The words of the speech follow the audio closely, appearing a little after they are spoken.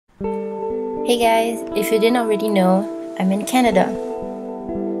Hey guys, if you didn't already know, I'm in Canada.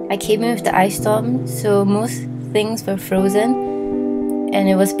 I came in with the ice storm, so most things were frozen and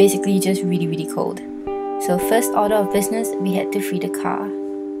it was basically just really cold. So first order of business, we had to free the car.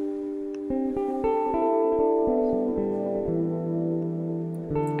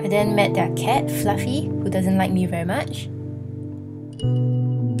 I then met their cat, Fluffy, who doesn't like me very much.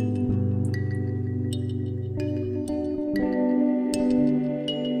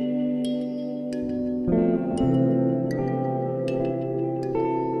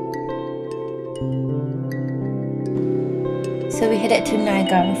 So we headed to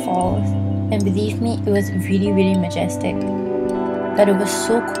Niagara Falls, and believe me, it was really majestic. But it was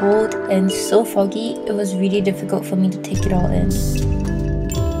so cold and so foggy, it was really difficult for me to take it all in.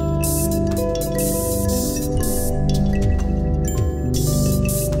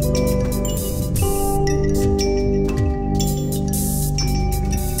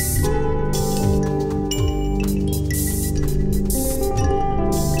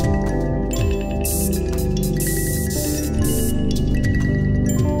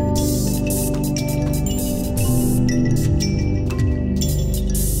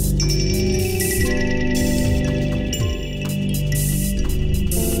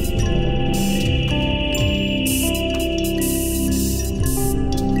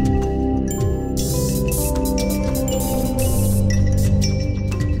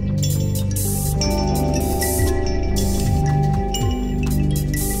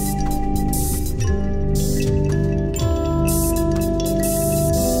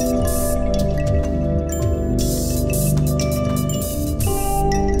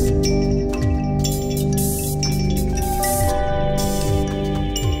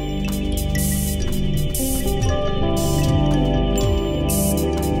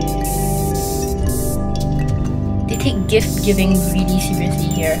 Take gift giving really seriously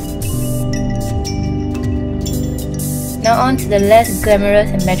here. Now on to the less glamorous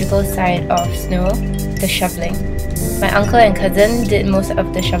and magical side of snow, the shoveling. My uncle and cousin did most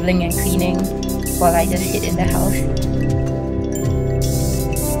of the shoveling and cleaning while I just hid in the house.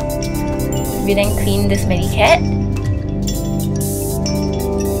 We then cleaned the smelly cat.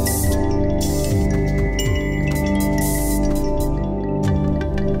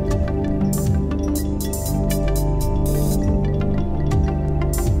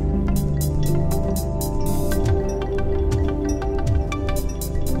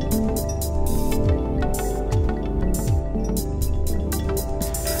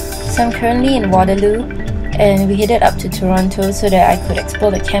 So I'm currently in Waterloo, and we headed up to Toronto so that I could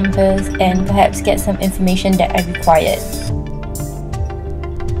explore the campus and perhaps get some information that I required.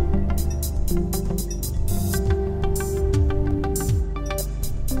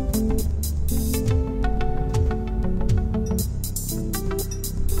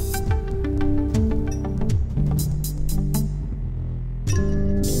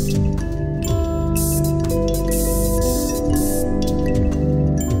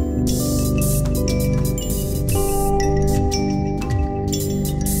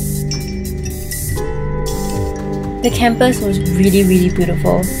 The campus was really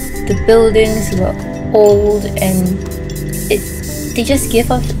beautiful. The buildings were old and they just give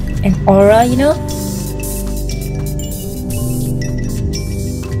off an aura, you know?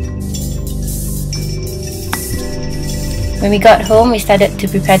 When we got home, we started to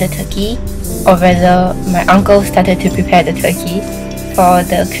prepare the turkey, or rather, my uncle started to prepare the turkey for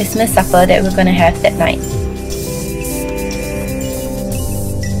the Christmas supper that we're gonna have that night.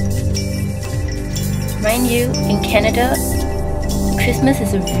 Mind you, in Canada, Christmas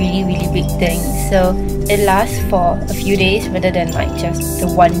is a really big thing, so it lasts for a few days rather than like just the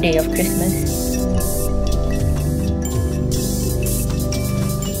one day of Christmas.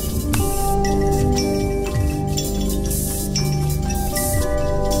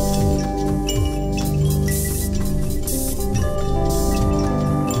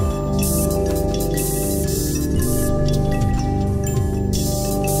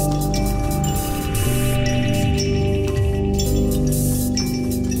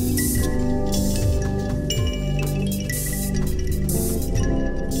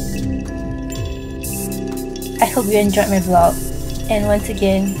 I hope you enjoyed my vlog, and once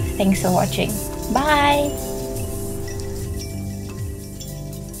again, thanks for watching. Bye!